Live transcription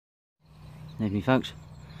Evening folks,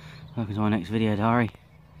 welcome to my next video diary.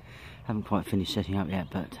 Haven't quite finished setting up yet,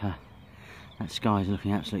 but that sky is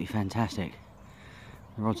looking absolutely fantastic.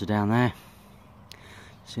 The rods are down there.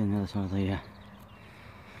 See on the other side of the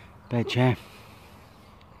bed chair.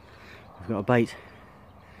 We've got a bait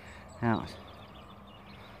out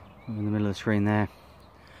in the middle of the screen there,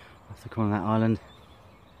 off the corner of that island,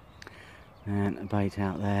 and a bait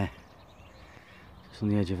out there, just on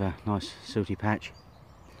the edge of a nice silty patch.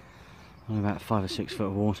 Only about 5 or 6 foot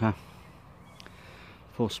of water.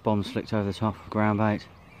 4 spawns flicked over the top of ground bait,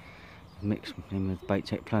 mixed in with bait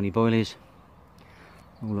tech plenty boilies.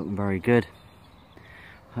 All looking very good.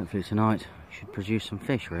 Hopefully tonight should produce some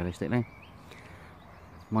fish realistically.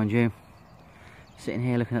 Mind you, sitting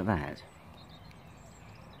here looking at that,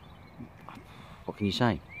 what can you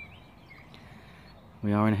say?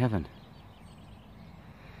 We are in heaven.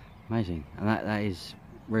 Amazing. And that is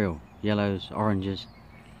real. Yellows, oranges.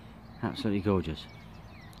 Absolutely gorgeous.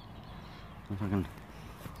 If I can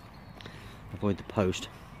avoid the post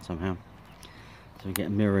somehow, so we get a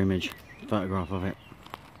mirror image photograph of it.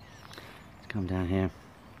 Let's come down here.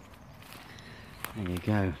 There you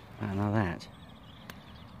go. Now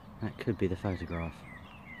that could be the photograph.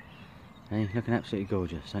 Hey, looking absolutely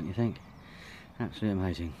gorgeous, don't you think? Absolutely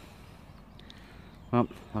amazing. Well,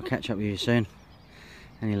 I'll catch up with you soon.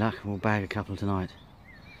 Any luck, we'll bag a couple tonight.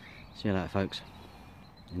 See you later, folks.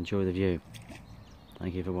 Enjoy the view.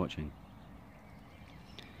 Thank you for watching.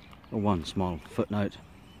 One small footnote.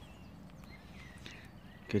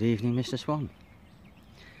 Good evening, Mr. Swan.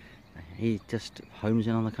 He just homes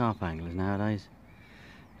in on the carpanglers nowadays.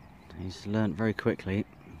 He's learnt very quickly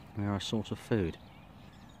we're a source of food.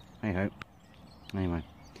 Hey ho. Anyway,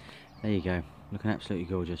 there you go. Looking absolutely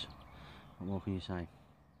gorgeous. What more can you say?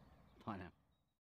 Bye now.